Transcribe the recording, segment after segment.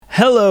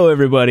Hello,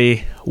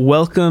 everybody.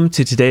 Welcome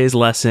to today's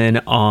lesson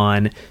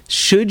on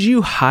should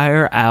you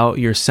hire out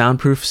your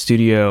soundproof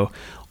studio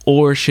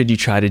or should you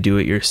try to do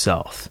it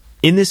yourself?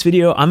 In this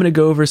video, I'm going to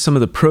go over some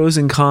of the pros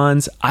and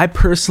cons. I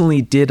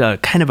personally did a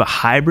kind of a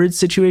hybrid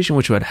situation,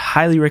 which I would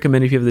highly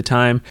recommend if you have the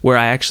time, where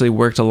I actually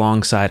worked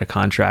alongside a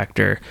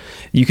contractor.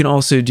 You can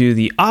also do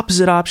the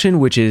opposite option,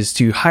 which is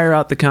to hire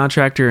out the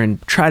contractor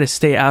and try to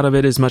stay out of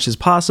it as much as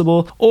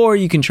possible, or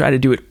you can try to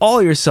do it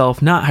all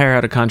yourself, not hire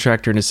out a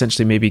contractor, and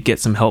essentially maybe get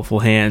some helpful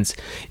hands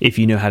if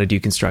you know how to do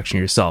construction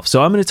yourself.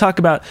 So I'm going to talk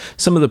about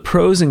some of the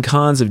pros and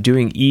cons of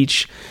doing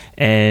each,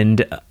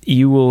 and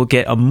you will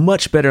get a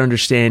much better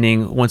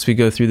understanding once we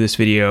go through this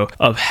video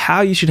of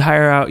how you should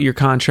hire out your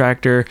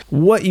contractor,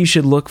 what you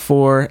should look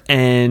for,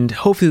 and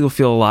hopefully you'll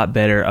feel a lot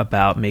better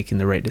about making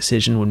the right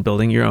decision when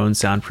building your own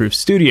soundproof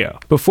studio.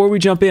 Before we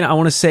jump in, I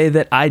want to say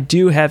that I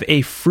do have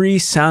a free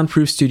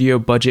soundproof studio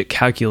budget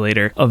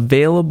calculator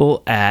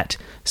available at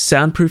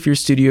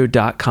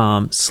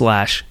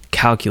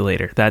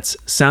soundproofyourstudio.com/calculator. That's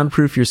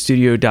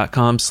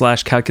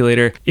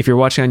soundproofyourstudio.com/calculator. If you're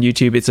watching on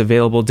YouTube, it's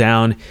available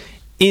down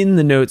in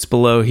the notes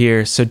below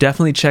here. So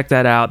definitely check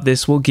that out.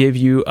 This will give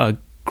you a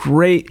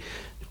great,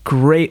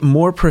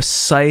 more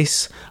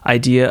precise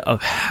idea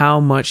of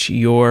how much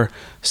your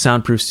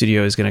soundproof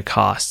studio is going to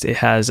cost. It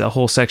has a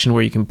whole section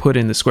where you can put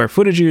in the square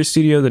footage of your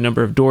studio, the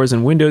number of doors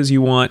and windows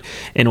you want,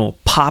 and it will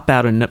pop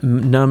out a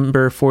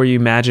number for you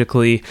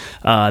magically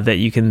that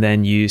you can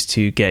then use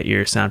to get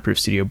your soundproof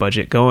studio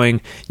budget going.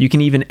 You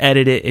can even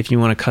edit it if you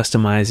want to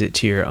customize it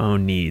to your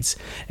own needs.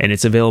 And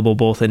it's available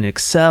both in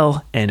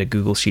Excel and a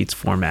Google Sheets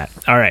format.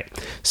 All right.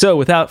 So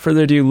without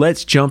further ado,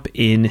 let's jump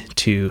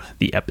into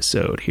the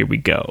episode. Here we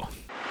go.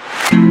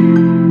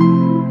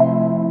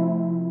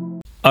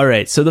 All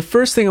right, so the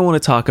first thing I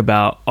want to talk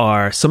about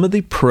are some of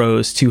the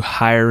pros to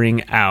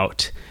hiring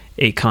out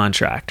a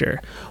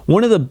contractor.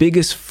 One of the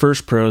biggest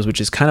first pros,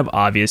 which is kind of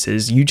obvious,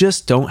 is you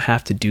just don't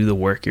have to do the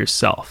work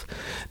yourself.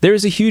 There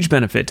is a huge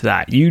benefit to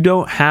that. You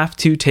don't have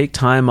to take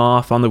time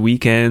off on the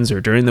weekends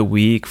or during the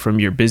week from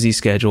your busy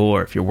schedule,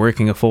 or if you're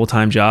working a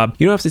full-time job,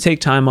 you don't have to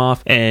take time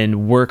off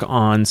and work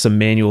on some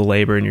manual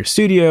labor in your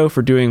studio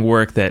for doing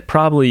work that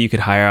probably you could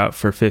hire out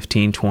for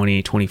 $15,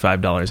 $20,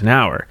 $25 an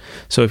hour.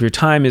 So if your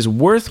time is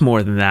worth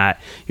more than that,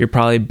 you're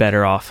probably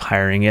better off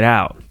hiring it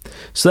out.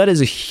 So that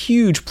is a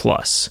huge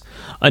plus.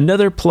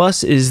 Another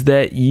plus is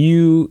that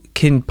you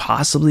can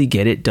possibly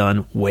get it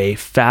done way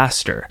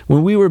faster.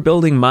 When we were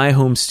building my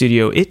home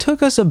studio, it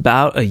took us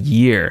about a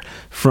year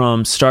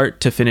from start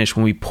to finish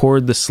when we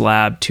poured the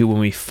slab to when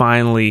we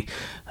finally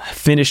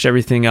finished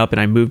everything up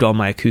and I moved all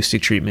my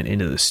acoustic treatment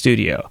into the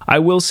studio. I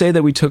will say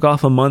that we took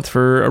off a month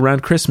for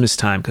around Christmas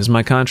time because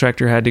my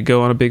contractor had to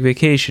go on a big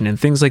vacation and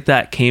things like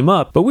that came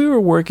up, but we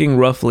were working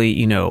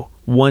roughly,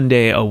 one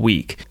day a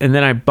week. And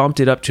then I bumped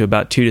it up to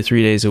about 2 to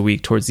 3 days a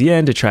week towards the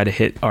end to try to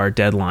hit our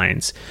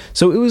deadlines.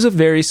 So it was a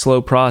very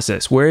slow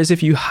process. Whereas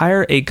if you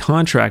hire a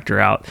contractor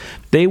out,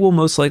 they will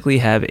most likely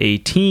have a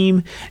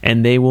team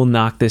and they will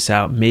knock this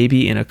out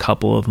maybe in a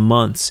couple of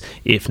months,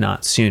 if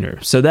not sooner.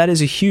 So that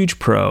is a huge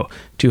pro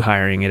to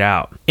hiring it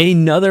out.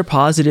 Another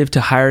positive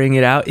to hiring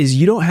it out is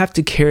you don't have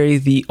to carry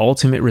the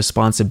ultimate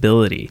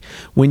responsibility.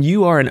 When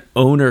you are an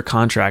owner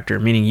contractor,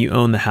 meaning you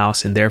own the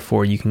house and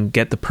therefore you can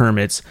get the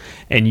permits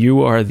and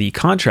you are the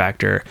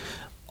contractor,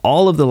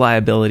 all of the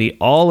liability,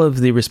 all of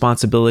the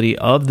responsibility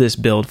of this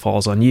build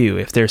falls on you.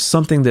 If there's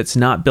something that's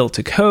not built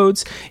to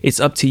codes,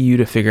 it's up to you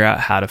to figure out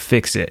how to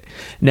fix it.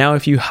 Now,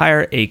 if you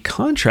hire a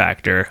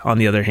contractor, on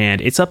the other hand,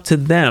 it's up to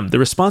them. The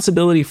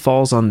responsibility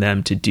falls on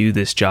them to do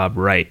this job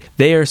right.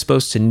 They are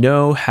supposed to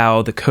know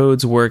how the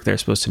codes work. They're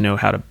supposed to know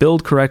how to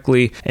build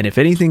correctly. And if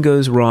anything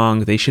goes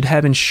wrong, they should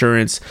have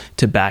insurance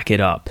to back it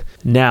up.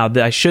 Now,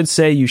 I should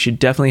say you should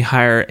definitely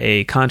hire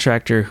a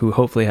contractor who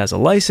hopefully has a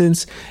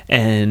license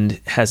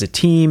and has a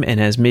team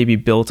and has maybe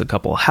built a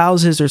couple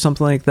houses or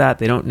something like that.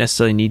 They don't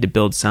necessarily need to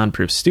build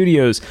soundproof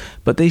studios,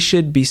 but they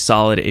should be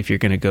solid if you're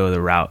going to go the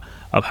route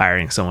of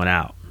hiring someone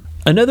out.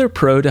 Another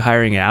pro to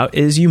hiring out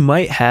is you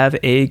might have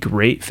a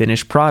great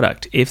finished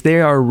product. If they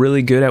are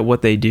really good at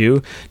what they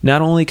do,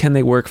 not only can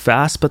they work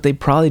fast, but they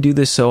probably do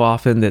this so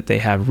often that they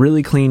have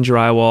really clean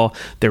drywall,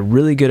 they're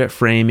really good at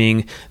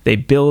framing, they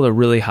build a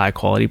really high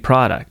quality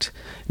product.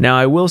 Now,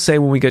 I will say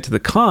when we get to the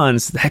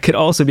cons, that could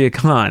also be a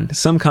con.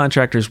 Some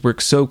contractors work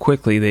so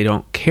quickly they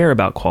don't care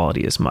about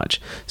quality as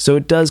much. So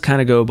it does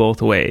kind of go both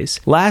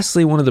ways.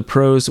 Lastly, one of the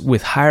pros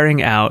with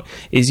hiring out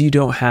is you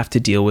don't have to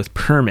deal with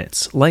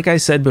permits. Like I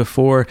said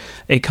before,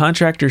 a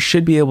contractor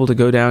should be able to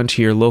go down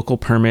to your local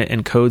permit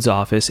and codes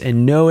office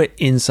and know it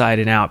inside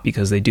and out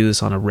because they do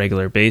this on a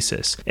regular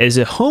basis. As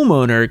a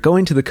homeowner,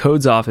 going to the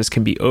codes office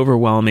can be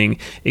overwhelming.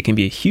 It can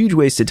be a huge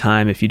waste of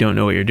time if you don't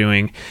know what you're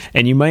doing,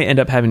 and you might end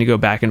up having to go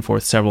back and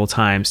forth several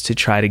times to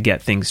try to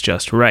get things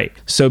just right.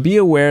 So be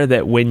aware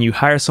that when you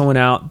hire someone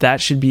out,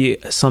 that should be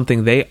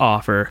something they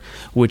offer,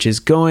 which is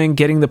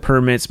getting the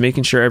permits,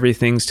 making sure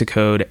everything's to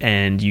code,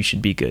 and you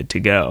should be good to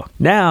go.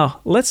 Now,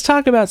 let's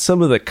talk about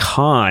some of the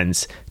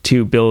cons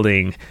to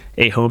building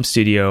a home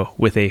studio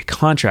with a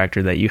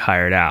contractor that you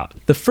hired out.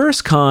 The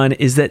first con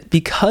is that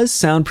because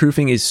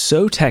soundproofing is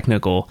so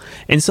technical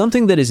and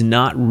something that is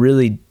not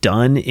really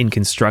done in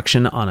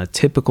construction on a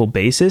typical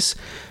basis,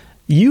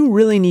 you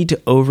really need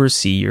to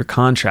oversee your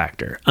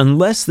contractor.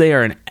 Unless they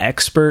are an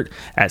expert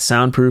at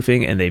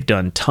soundproofing and they've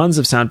done tons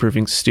of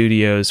soundproofing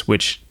studios,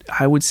 which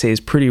I would say is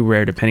pretty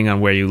rare depending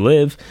on where you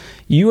live,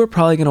 you are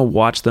probably going to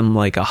watch them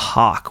like a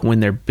hawk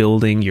when they're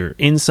building your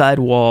inside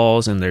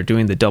walls and they're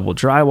doing the double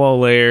drywall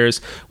layers,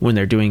 when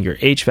they're doing your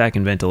HVAC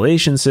and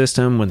ventilation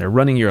system, when they're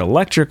running your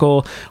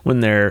electrical,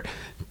 when they're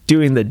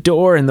doing the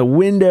door and the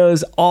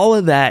windows. All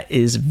of that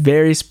is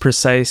very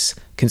precise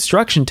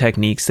construction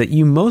techniques that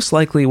you most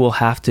likely will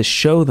have to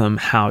show them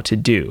how to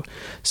do.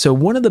 So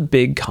one of the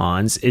big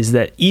cons is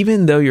that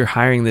even though you're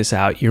hiring this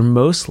out, you're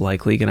most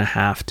likely going to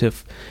have to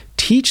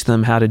teach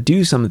them how to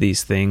do some of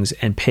these things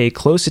and pay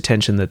close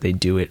attention that they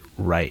do it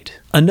right.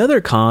 Another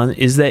con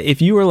is that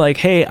if you were like,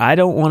 hey, I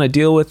don't want to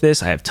deal with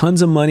this, I have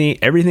tons of money,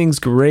 everything's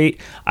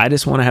great, I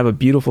just want to have a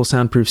beautiful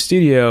soundproof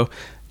studio,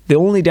 the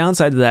only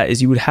downside to that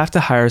is you would have to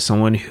hire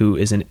someone who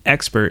is an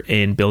expert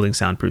in building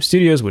soundproof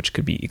studios, which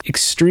could be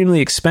extremely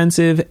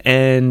expensive,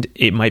 and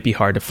it might be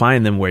hard to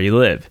find them where you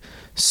live.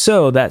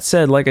 So that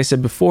said, like I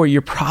said before,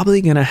 you're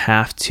probably going to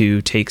have to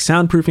take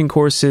soundproofing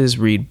courses,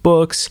 read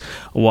books,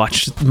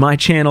 watch my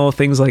channel,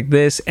 things like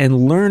this,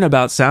 and learn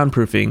about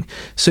soundproofing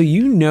so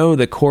you know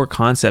the core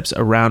concepts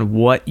around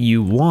what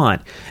you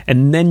want.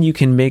 And then you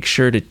can make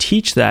sure to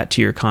teach that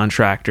to your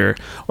contractor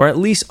or at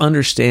least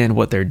understand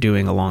what they're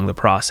doing along the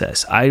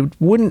process. I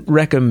wouldn't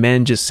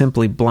recommend just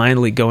simply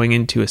blindly going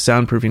into a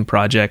soundproofing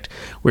project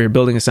where you're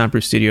building a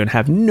soundproof studio and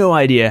have no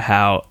idea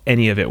how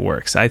any of it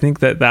works. I think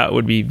that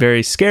would be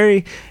very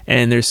scary.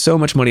 And there's so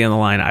much money on the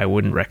line, I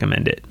wouldn't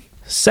recommend it.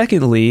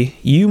 Secondly,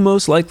 you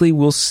most likely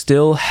will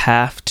still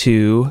have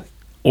to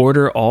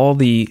order all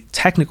the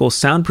technical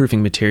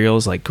soundproofing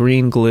materials like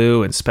green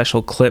glue and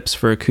special clips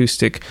for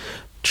acoustic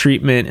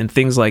treatment and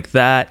things like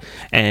that,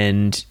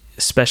 and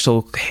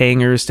special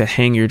hangers to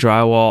hang your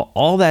drywall.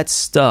 All that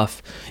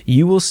stuff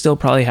you will still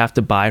probably have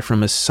to buy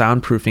from a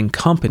soundproofing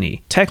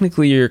company.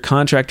 Technically, your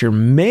contractor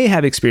may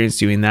have experience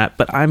doing that,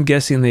 but I'm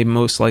guessing they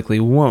most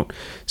likely won't.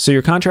 So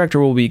your contractor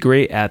will be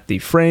great at the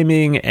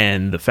framing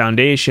and the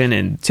foundation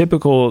and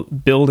typical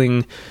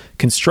building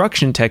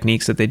construction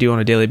techniques that they do on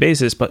a daily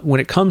basis, but when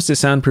it comes to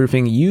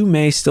soundproofing, you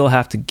may still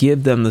have to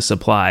give them the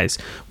supplies,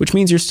 which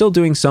means you're still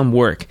doing some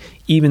work,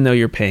 even though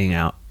you're paying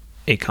out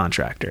a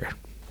contractor.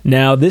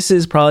 Now, this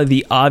is probably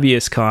the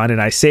obvious con, and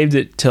I saved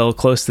it till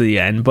close to the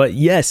end, but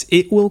yes,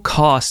 it will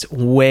cost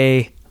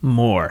way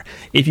more.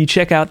 If you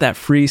check out that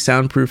free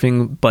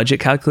soundproofing budget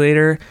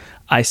calculator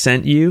I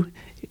sent you,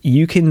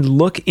 you can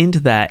look into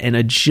that and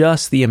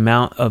adjust the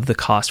amount of the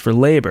cost for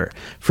labor.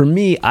 For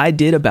me, I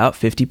did about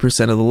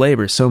 50% of the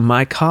labor, so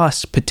my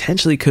cost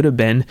potentially could have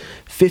been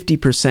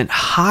 50%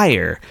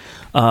 higher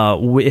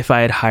if I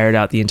had hired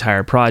out the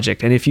entire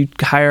project. And if you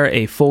hire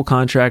a full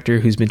contractor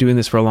who's been doing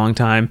this for a long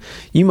time,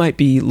 you might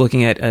be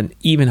looking at an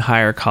even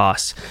higher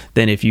cost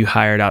than if you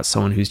hired out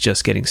someone who's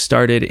just getting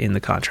started in the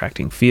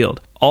contracting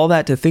field. All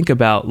that to think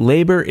about,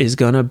 labor is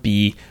going to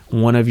be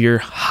one of your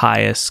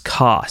highest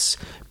costs,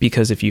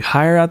 because if you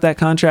hire out that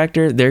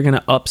contractor, they're going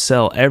to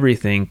upsell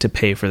everything to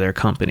pay for their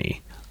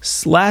company.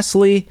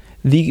 Lastly,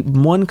 the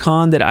one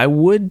con that I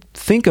would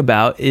think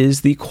about is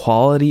the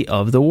quality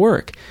of the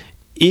work.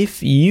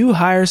 If you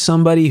hire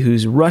somebody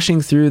who's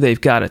rushing through, they've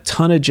got a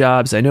ton of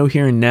jobs. I know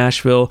here in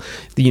Nashville,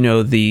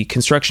 the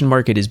construction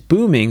market is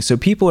booming, so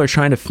people are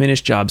trying to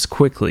finish jobs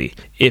quickly.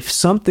 If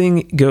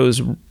something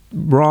goes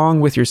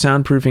wrong with your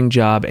soundproofing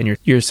job and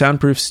your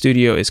soundproof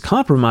studio is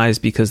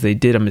compromised because they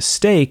did a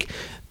mistake,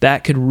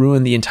 that could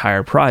ruin the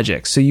entire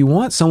project. So you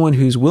want someone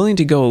who's willing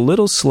to go a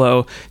little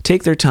slow,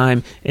 take their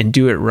time, and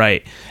do it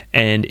right.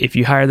 And if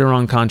you hire the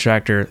wrong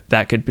contractor,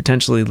 that could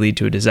potentially lead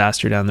to a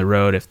disaster down the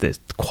road if the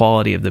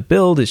quality of the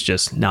build is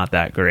just not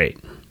that great.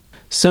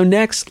 So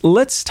next,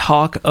 let's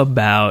talk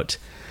about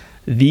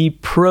the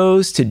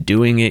pros to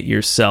doing it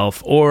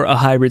yourself, or a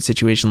hybrid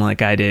situation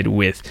like I did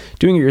with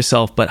doing it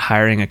yourself but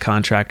hiring a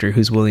contractor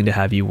who's willing to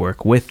have you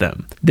work with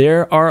them.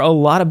 There are a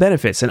lot of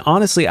benefits, and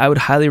honestly, I would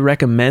highly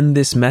recommend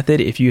this method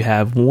if you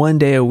have 1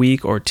 day a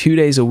week or 2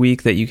 days a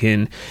week that you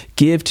can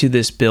give to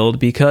this build,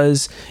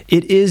 because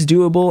it is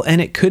doable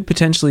and it could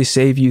potentially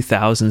save you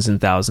thousands and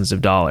thousands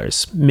of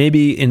dollars.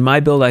 Maybe in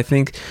my build, I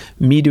think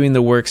me doing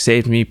the work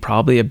saved me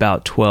probably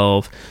about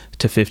 $12,000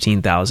 to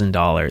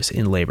 $15,000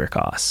 in labor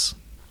costs.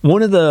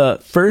 One of the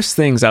first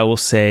things I will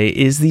say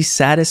is the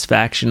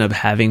satisfaction of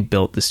having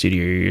built the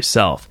studio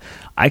yourself.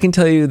 I can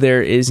tell you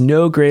there is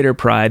no greater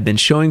pride than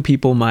showing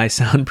people my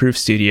soundproof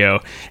studio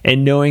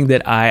and knowing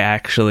that I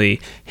actually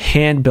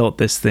hand-built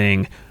this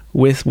thing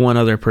with one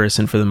other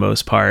person for the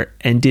most part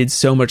and did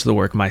so much of the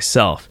work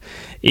myself.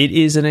 It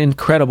is an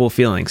incredible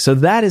feeling. So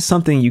that is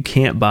something you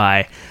can't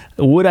buy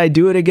Would I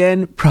do it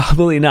again?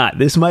 Probably not.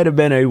 This might have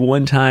been a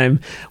once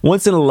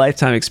in a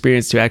lifetime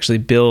experience to actually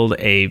build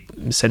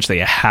essentially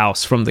a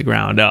house from the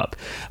ground up.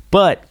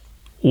 But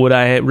would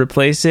I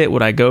replace it?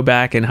 Would I go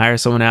back and hire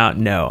someone out?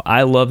 No.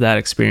 I love that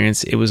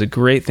experience. It was a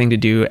great thing to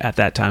do at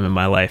that time in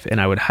my life,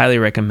 and I would highly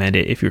recommend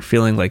it if you're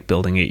feeling like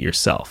building it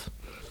yourself.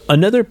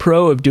 Another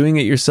pro of doing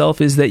it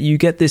yourself is that you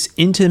get this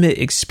intimate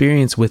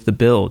experience with the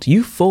build.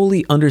 You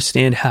fully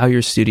understand how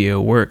your studio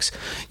works.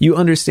 You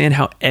understand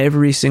how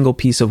every single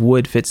piece of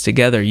wood fits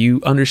together. You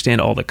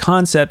understand all the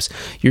concepts.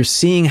 You're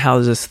seeing how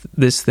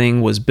this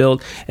thing was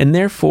built. And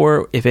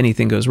therefore, if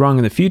anything goes wrong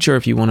in the future,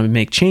 if you want to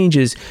make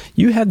changes,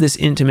 you have this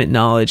intimate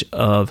knowledge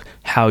of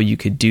how you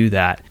could do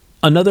that.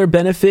 Another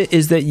benefit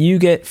is that you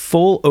get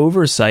full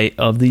oversight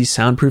of the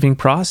soundproofing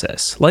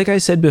process. Like I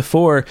said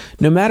before,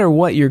 no matter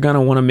what, you're going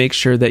to want to make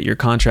sure that your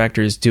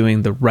contractor is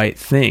doing the right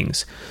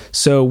things.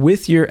 So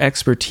with your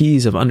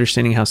expertise of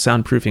understanding how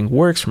soundproofing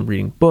works, from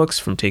reading books,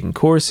 from taking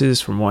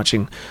courses, from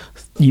watching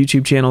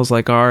YouTube channels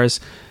like ours,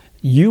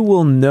 you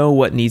will know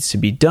what needs to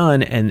be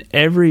done, and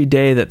every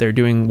day that they're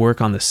doing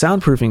work on the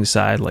soundproofing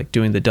side, like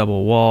doing the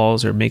double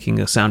walls or making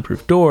a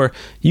soundproof door,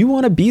 you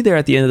want to be there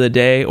at the end of the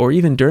day or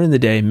even during the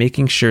day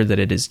making sure that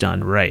it is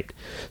done right.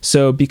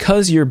 So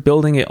because you're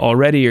building it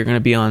already, you're going to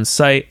be on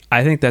site.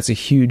 I think that's a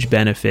huge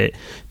benefit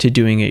to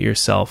doing it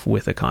yourself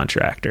with a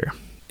contractor.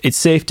 It's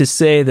safe to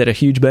say that a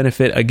huge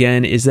benefit,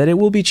 again, is that it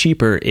will be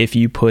cheaper if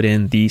you put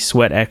in the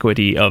sweat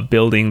equity of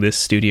building this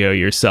studio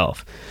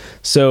yourself.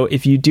 So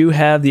if you do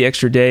have the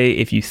extra day,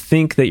 if you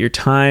think that your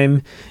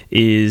time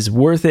is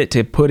worth it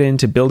to put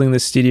into building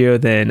this studio,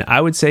 then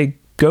I would say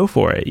go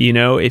for it. You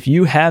know, if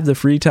you have the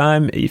free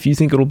time, if you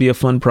think it'll be a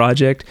fun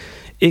project,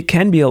 it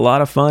can be a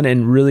lot of fun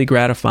and really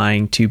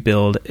gratifying to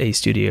build a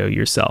studio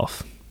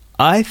yourself.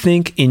 I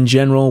think in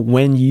general,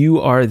 when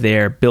you are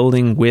there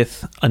building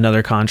with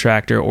another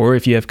contractor, or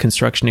if you have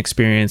construction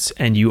experience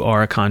and you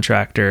are a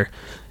contractor,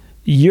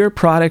 your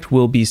product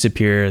will be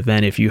superior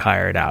than if you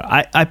hire it out.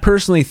 I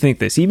personally think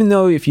this, even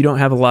though if you don't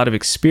have a lot of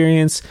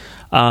experience,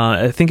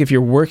 I think if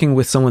you're working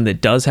with someone that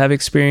does have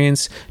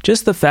experience,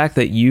 just the fact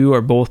that you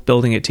are both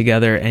building it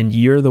together and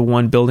you're the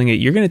one building it,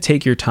 you're going to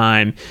take your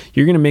time,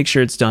 you're going to make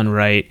sure it's done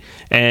right,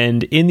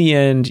 and in the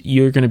end,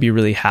 you're going to be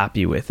really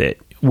happy with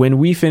it. When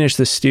we finished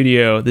the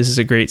studio, this is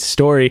a great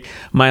story.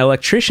 My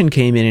electrician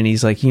came in and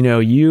he's like, you know,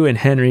 you and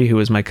Henry, who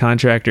was my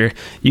contractor,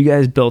 you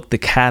guys built the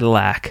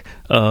Cadillac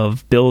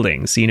of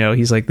buildings. You know,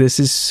 he's like, this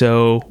is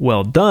so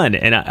well done.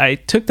 And I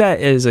took that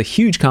as a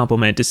huge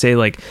compliment to say,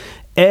 like,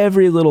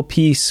 every little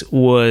piece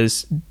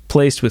was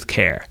placed with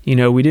care. You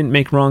know, we didn't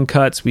make wrong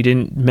cuts. We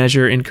didn't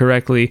measure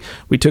incorrectly.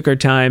 We took our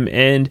time,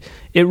 and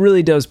it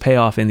really does pay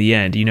off in the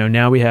end. You know,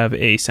 now we have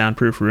a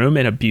soundproof room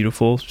and a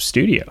beautiful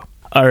studio.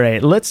 All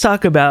right, let's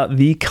talk about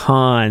the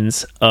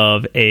cons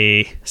of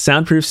a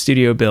soundproof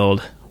studio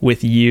build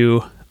with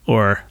you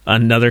or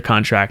another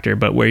contractor,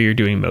 but where you're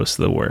doing most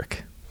of the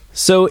work.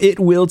 So it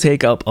will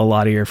take up a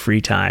lot of your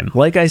free time.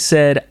 Like I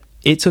said,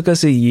 it took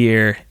us a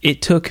year.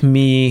 It took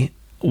me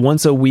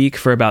once a week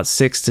for about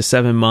 6 to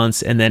 7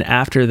 months. And then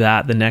after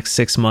that, the next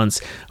 6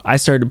 months, I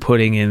started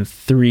putting in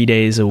 3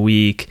 days a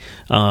week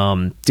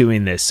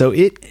doing this. So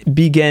it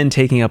began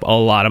taking up a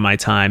lot of my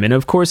time. And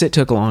of course, it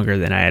took longer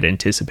than I had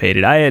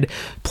anticipated. I had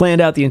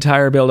planned out the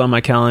entire build on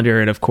my calendar,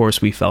 and of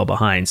course, we fell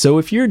behind. So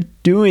if you're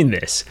doing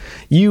this,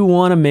 you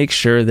want to make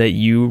sure that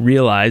you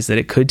realize that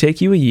it could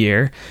take you a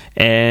year,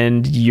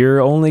 and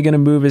you're only going to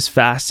move as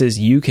fast as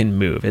you can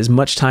move, as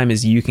much time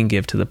as you can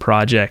give to the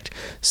project.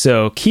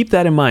 So keep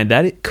that in mind.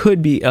 That it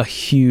could be a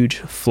huge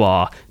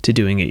flaw to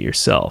doing it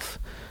yourself.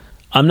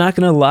 I'm not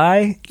going to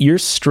lie, your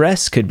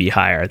stress could be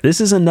higher. This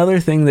is another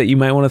thing that you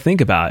might want to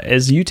think about.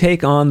 As you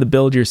take on the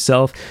build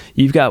yourself,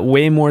 you've got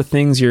way more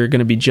things you're going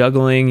to be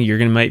juggling.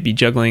 Might be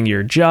juggling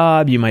your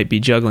job, you might be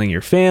juggling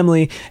your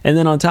family, and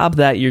then on top of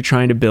that, you're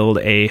trying to build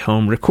a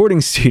home recording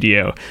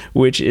studio,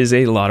 which is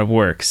a lot of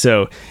work.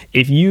 So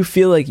if you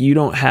feel like you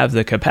don't have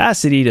the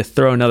capacity to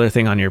throw another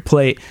thing on your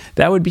plate,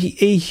 that would be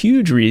a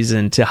huge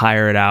reason to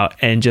hire it out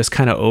and just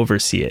kind of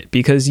oversee it,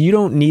 because you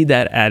don't need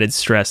that added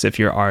stress if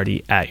you're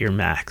already at your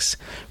max.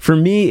 For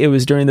me, it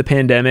was during the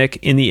pandemic.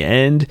 In the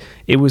end,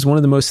 it was one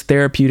of the most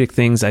therapeutic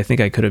things I think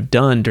I could have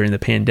done during the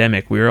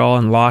pandemic. We were all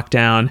in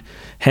lockdown.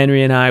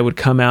 Henry and I would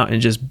come out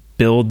and just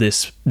build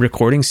this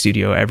recording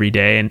studio every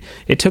day, and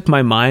it took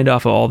my mind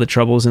off of all the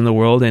troubles in the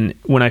world. And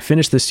when I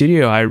finished the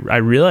studio, I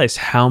realized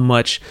how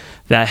much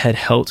that had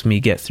helped me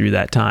get through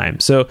that time.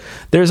 So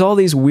there's all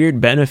these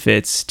weird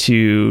benefits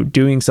to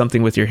doing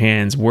something with your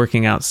hands,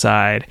 working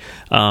outside,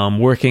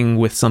 working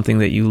with something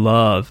that you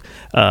love,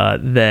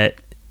 that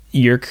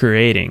you're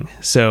creating.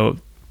 So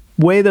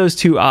weigh those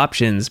two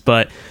options,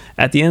 but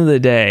at the end of the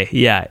day,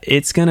 yeah,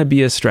 it's going to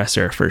be a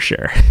stressor for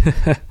sure.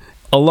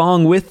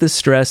 Along with the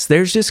stress,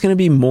 there's just going to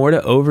be more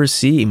to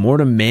oversee, more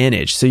to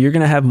manage. So you're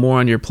going to have more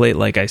on your plate,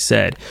 like I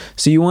said.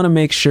 So you want to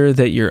make sure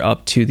that you're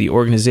up to the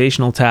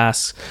organizational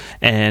tasks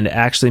and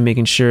actually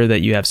making sure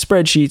that you have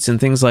spreadsheets and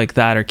things like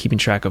that, or keeping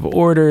track of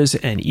orders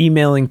and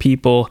emailing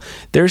people.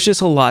 There's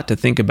just a lot to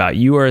think about.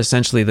 You are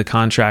essentially the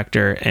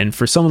contractor. And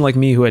for someone like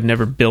me who had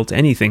never built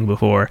anything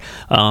before,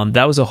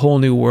 that was a whole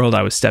new world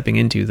I was stepping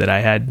into that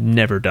I had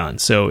never done.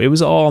 So it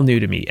was all new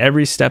to me.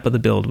 Every step of the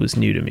build was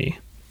new to me.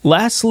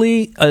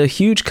 Lastly, a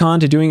huge con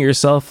to doing it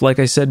yourself, like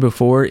I said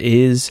before,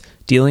 is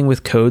dealing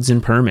with codes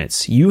and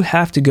permits. You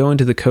have to go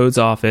into the codes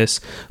office,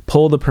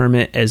 pull the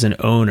permit as an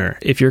owner.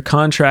 If your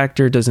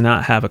contractor does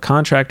not have a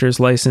contractor's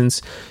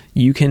license,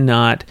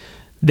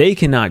 they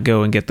cannot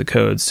go and get the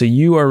codes. So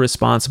you are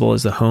responsible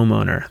as the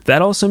homeowner.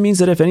 That also means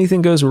that if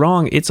anything goes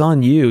wrong, it's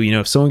on you.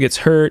 If someone gets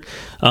hurt,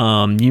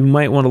 you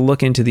might want to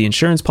look into the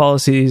insurance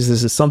policies.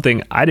 This is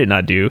something I did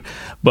not do,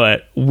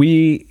 but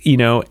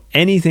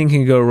anything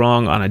can go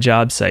wrong on a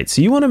job site.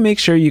 So you want to make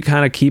sure you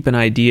kind of keep an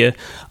idea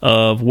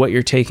of what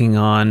you're taking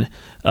on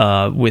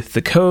with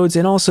the codes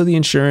and also the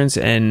insurance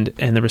and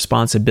the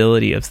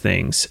responsibility of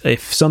things.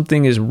 If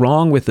something is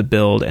wrong with the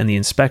build and the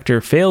inspector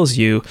fails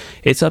you,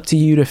 it's up to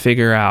you to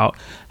figure out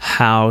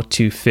how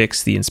to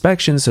fix the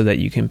inspection so that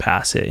you can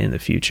pass it in the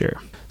future.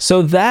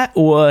 So that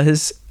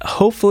was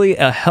hopefully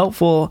a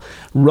helpful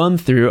run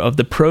through of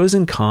the pros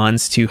and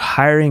cons to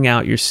hiring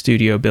out your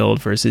studio build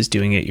versus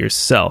doing it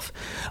yourself.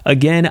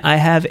 Again, I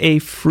have a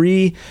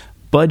free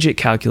budget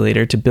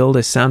calculator to build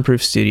a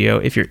soundproof studio.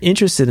 If you're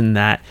interested in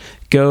that,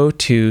 go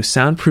to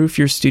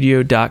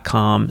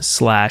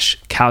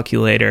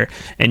soundproofyourstudio.com/calculator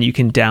and you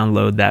can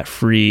download that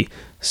free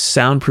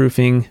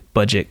soundproofing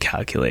budget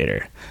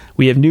calculator.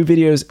 We have new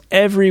videos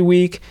every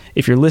week.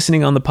 If you're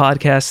listening on the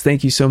podcast,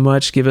 thank you so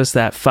much. Give us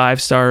that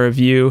 5-star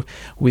review.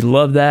 We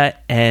love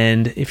that.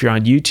 And if you're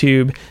on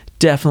YouTube,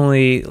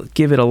 definitely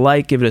give it a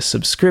like, give it a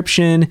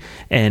subscription,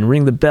 and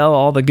ring the bell,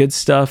 all the good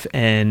stuff.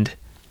 And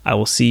I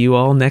will see you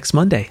all next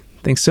Monday.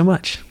 Thanks so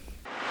much.